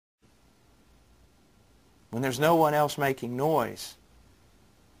when there's no one else making noise,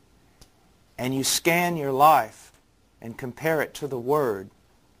 and you scan your life and compare it to the Word,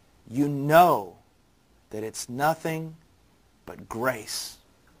 you know that it's nothing but grace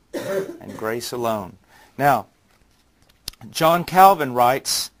and grace alone. Now, John Calvin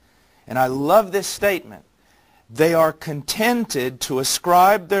writes, and I love this statement, they are contented to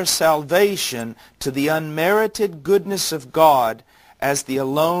ascribe their salvation to the unmerited goodness of God as the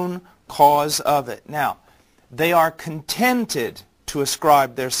alone cause of it. Now, they are contented to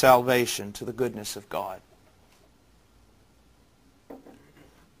ascribe their salvation to the goodness of God.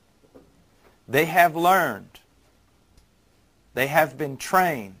 They have learned, they have been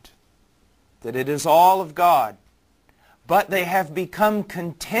trained that it is all of God, but they have become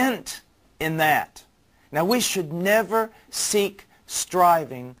content in that. Now, we should never seek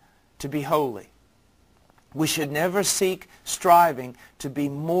striving to be holy. We should never seek striving to be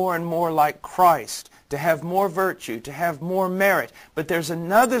more and more like Christ, to have more virtue, to have more merit. But there's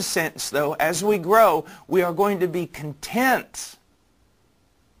another sense, though, as we grow, we are going to be content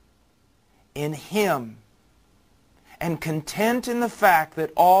in Him, and content in the fact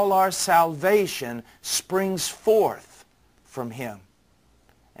that all our salvation springs forth from Him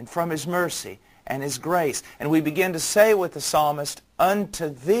and from His mercy and His grace. And we begin to say with the psalmist, unto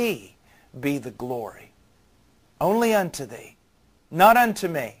Thee be the glory. Only unto Thee. Not unto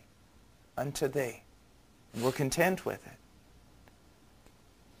me. Unto Thee. And we're content with it.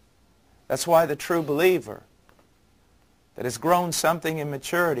 That's why the true believer that has grown something in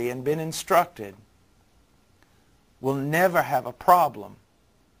maturity and been instructed will never have a problem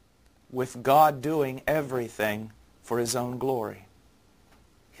with God doing everything for His own glory.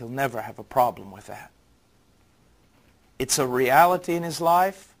 He'll never have a problem with that. It's a reality in his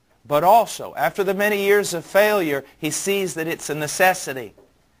life, but also, after the many years of failure, he sees that it's a necessity.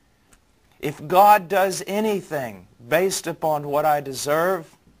 If God does anything based upon what I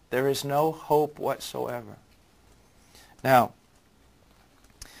deserve, there is no hope whatsoever. Now,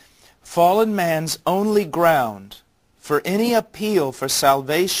 fallen man's only ground for any appeal for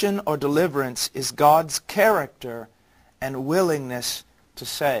salvation or deliverance is God's character and willingness to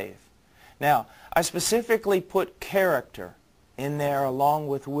save. Now, I specifically put character in there along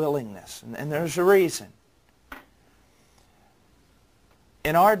with willingness, and there's a reason.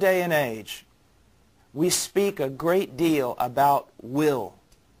 In our day and age, we speak a great deal about will,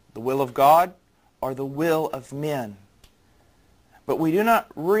 the will of God or the will of men. But we do not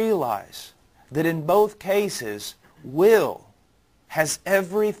realize that in both cases, will has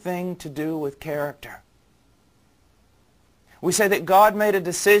everything to do with character. We say that God made a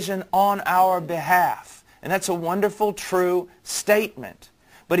decision on our behalf, and that's a wonderful, true statement.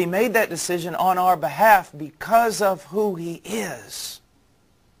 But He made that decision on our behalf because of who He is.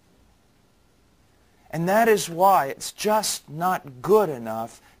 And that is why it's just not good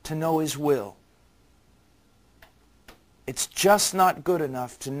enough to know His will. It's just not good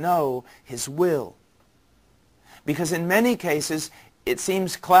enough to know His will. Because in many cases, it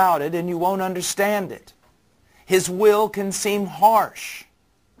seems clouded and you won't understand it. His will can seem harsh.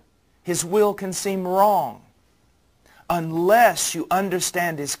 His will can seem wrong unless you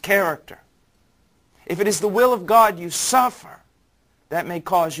understand His character. If it is the will of God you suffer, that may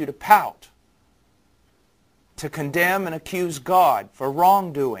cause you to pout, to condemn and accuse God for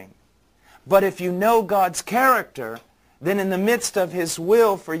wrongdoing. But if you know God's character, then in the midst of His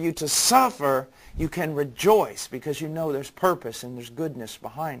will for you to suffer, you can rejoice because you know there's purpose and there's goodness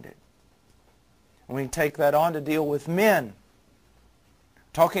behind it. And we take that on to deal with men.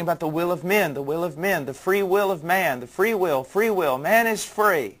 Talking about the will of men, the free will of man, the free will. Man is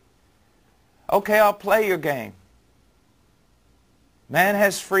free. Okay, I'll play your game. Man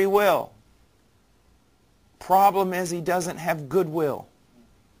has free will. Problem is he doesn't have goodwill.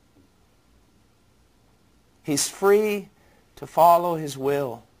 He's free to follow his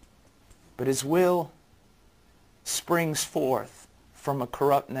will, but his will springs forth from a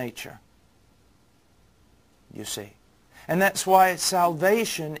corrupt nature, you see. And that's why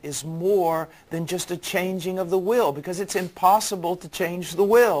salvation is more than just a changing of the will, because it's impossible to change the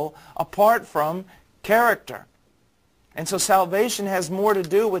will apart from character. And so salvation has more to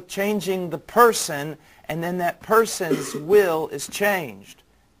do with changing the person, and then that person's will is changed.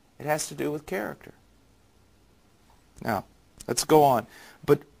 It has to do with character. Now, let's go on.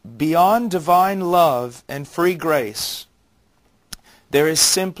 But beyond divine love and free grace, there is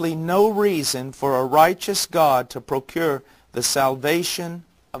simply no reason for a righteous God to procure the salvation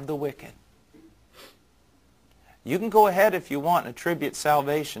of the wicked. You can go ahead if you want and attribute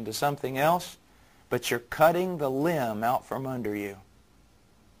salvation to something else, but you're cutting the limb out from under you.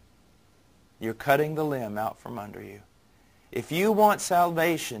 you're cutting the limb out from under you. If you want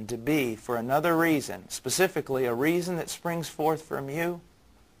salvation to be for another reason, specifically a reason that springs forth from you,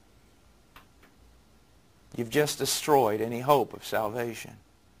 you've just destroyed any hope of salvation,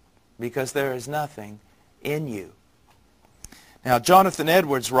 because there is nothing in you. Now, Jonathan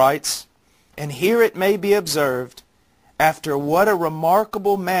Edwards writes, "And here it may be observed, after what a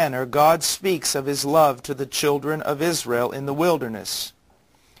remarkable manner God speaks of his love to the children of Israel in the wilderness,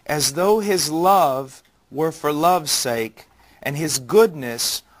 as though his love were for love's sake, and his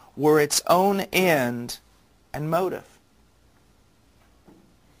goodness were its own end and motive."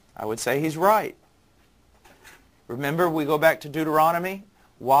 I would say he's right. Remember, we go back to Deuteronomy.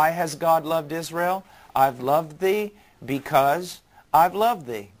 Why has God loved Israel? I've loved thee because I've loved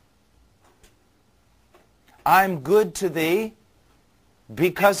thee. I'm good to thee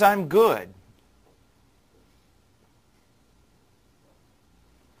because I'm good.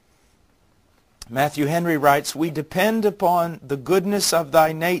 Matthew Henry writes, "We depend upon the goodness of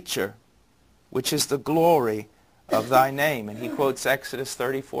thy nature, which is the glory of thy name." And he quotes Exodus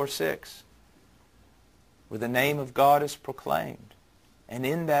 34:6, where the name of God is proclaimed. And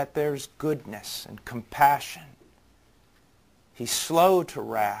in that there's goodness and compassion. He's slow to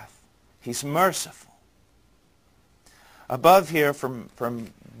wrath. He's merciful. Above here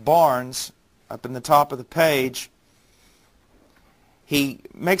from Barnes, up in the top of the page, he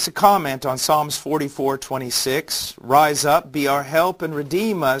makes a comment on Psalms 44:26. "Rise up, be our help, and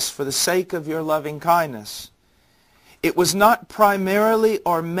redeem us for the sake of your loving kindness." It was not primarily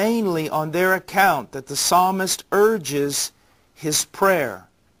or mainly on their account that the psalmist urges his prayer.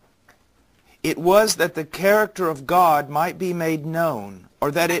 It was that the character of God might be made known,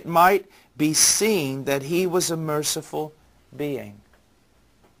 or that it might be seen that he was a merciful being.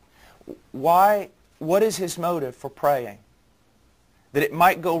 Why? What is his motive for praying? That it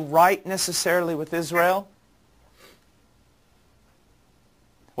might go right necessarily with Israel?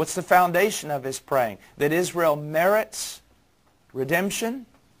 What's the foundation of his praying? That Israel merits redemption?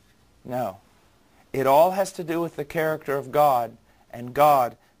 No. It all has to do with the character of God and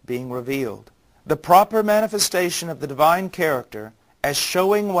God being revealed. The proper manifestation of the divine character as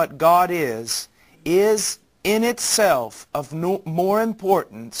showing what God is in itself of more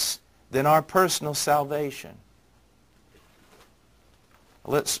importance than our personal salvation.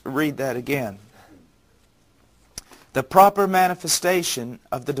 Let's read that again. The proper manifestation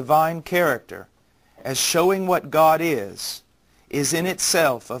of the divine character as showing what God is in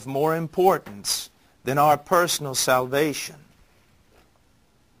itself of more importance than our personal salvation.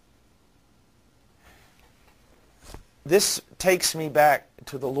 This takes me back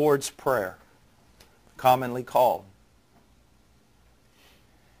to the Lord's Prayer, commonly called.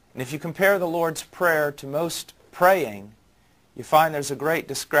 And if you compare the Lord's Prayer to most praying, you find there's a great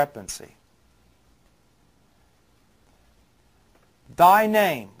discrepancy. Thy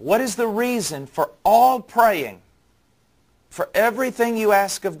name. What is the reason for all praying? For everything you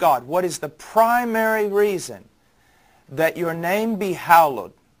ask of God, what is the primary reason? That your name be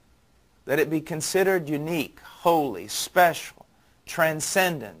hallowed, that it be considered unique, holy, special,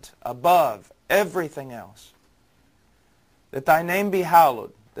 transcendent, above everything else. That thy name be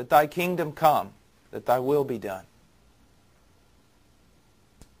hallowed, that thy kingdom come, that thy will be done.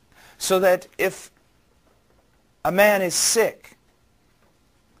 So that if a man is sick,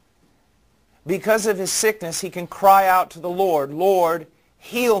 because of his sickness, he can cry out to the Lord, "Lord,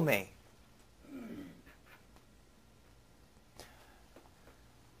 heal me."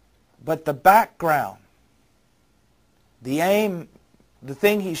 But the background, the aim, the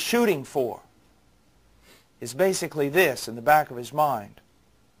thing he's shooting for is basically this in the back of his mind.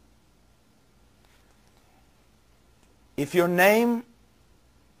 If your name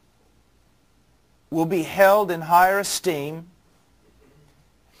will be held in higher esteem,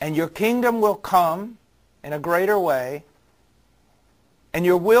 and your kingdom will come in a greater way, and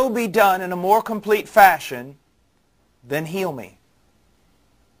your will be done in a more complete fashion, then heal me.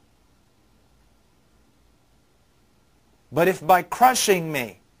 But if by crushing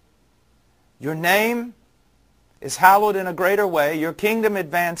me, your name is hallowed in a greater way, your kingdom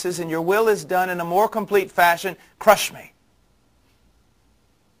advances, and your will is done in a more complete fashion, crush me.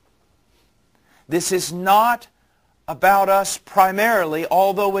 This is not about us primarily,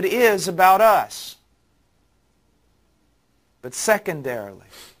 although it is about us. But secondarily,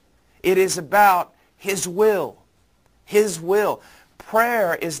 it is about His will. His will.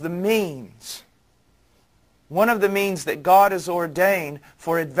 Prayer is the means. One of the means that God has ordained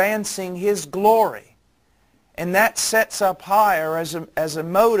for advancing His glory. And that sets up higher as a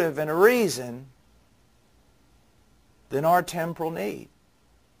motive and a reason than our temporal need.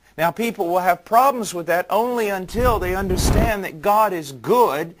 Now, people will have problems with that only until they understand that God is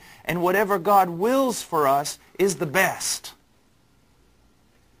good and whatever God wills for us is the best.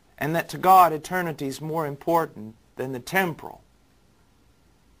 And that to God, eternity is more important than the temporal.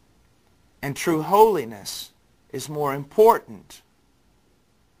 And true holiness is more important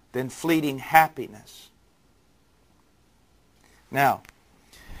than fleeting happiness. Now,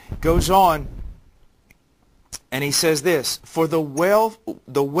 it goes on, and he says this, for the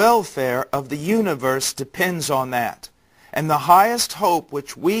welfare of the universe depends on that. And the highest hope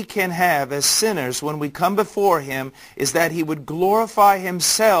which we can have as sinners when we come before him is that he would glorify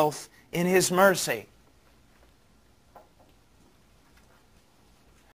himself in his mercy.